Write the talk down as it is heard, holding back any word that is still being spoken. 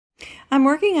I'm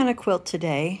working on a quilt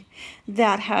today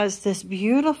that has this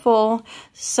beautiful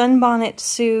Sunbonnet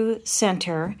Sue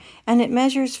center, and it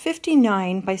measures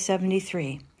 59 by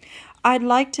 73. I'd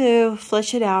like to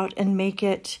flesh it out and make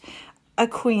it a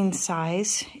queen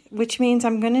size, which means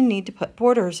I'm going to need to put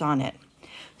borders on it.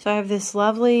 So I have this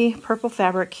lovely purple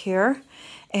fabric here,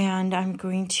 and I'm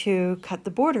going to cut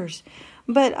the borders.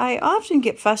 But I often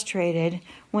get frustrated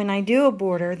when I do a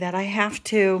border that I have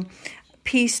to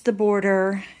piece the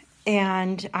border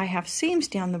and I have seams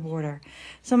down the border.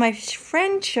 So my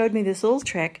friend showed me this little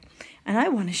trick, and I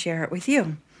want to share it with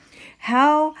you.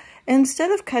 How,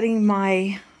 instead of cutting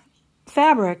my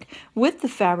fabric with the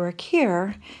fabric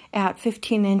here at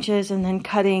 15 inches and then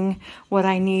cutting what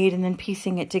I need and then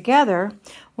piecing it together,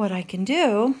 what I can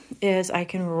do is I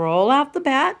can roll out the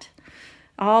bat,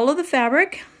 all of the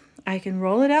fabric, I can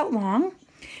roll it out long,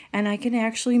 and I can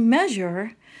actually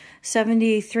measure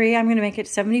 73, I'm going to make it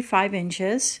 75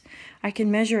 inches. I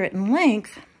can measure it in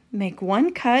length, make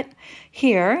one cut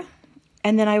here,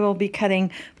 and then I will be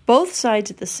cutting both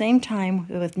sides at the same time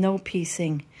with no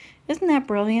piecing. Isn't that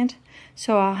brilliant?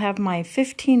 So I'll have my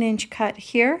 15-inch cut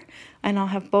here, and I'll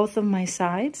have both of my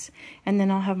sides, and then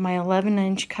I'll have my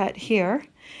 11-inch cut here,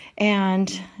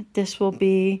 and this will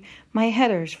be my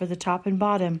headers for the top and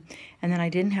bottom, and then I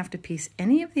didn't have to piece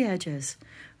any of the edges.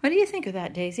 What do you think of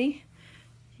that, Daisy?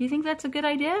 You think that's a good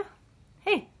idea?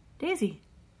 Hey, Daisy.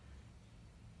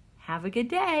 Have a good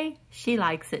day. She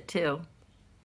likes it too.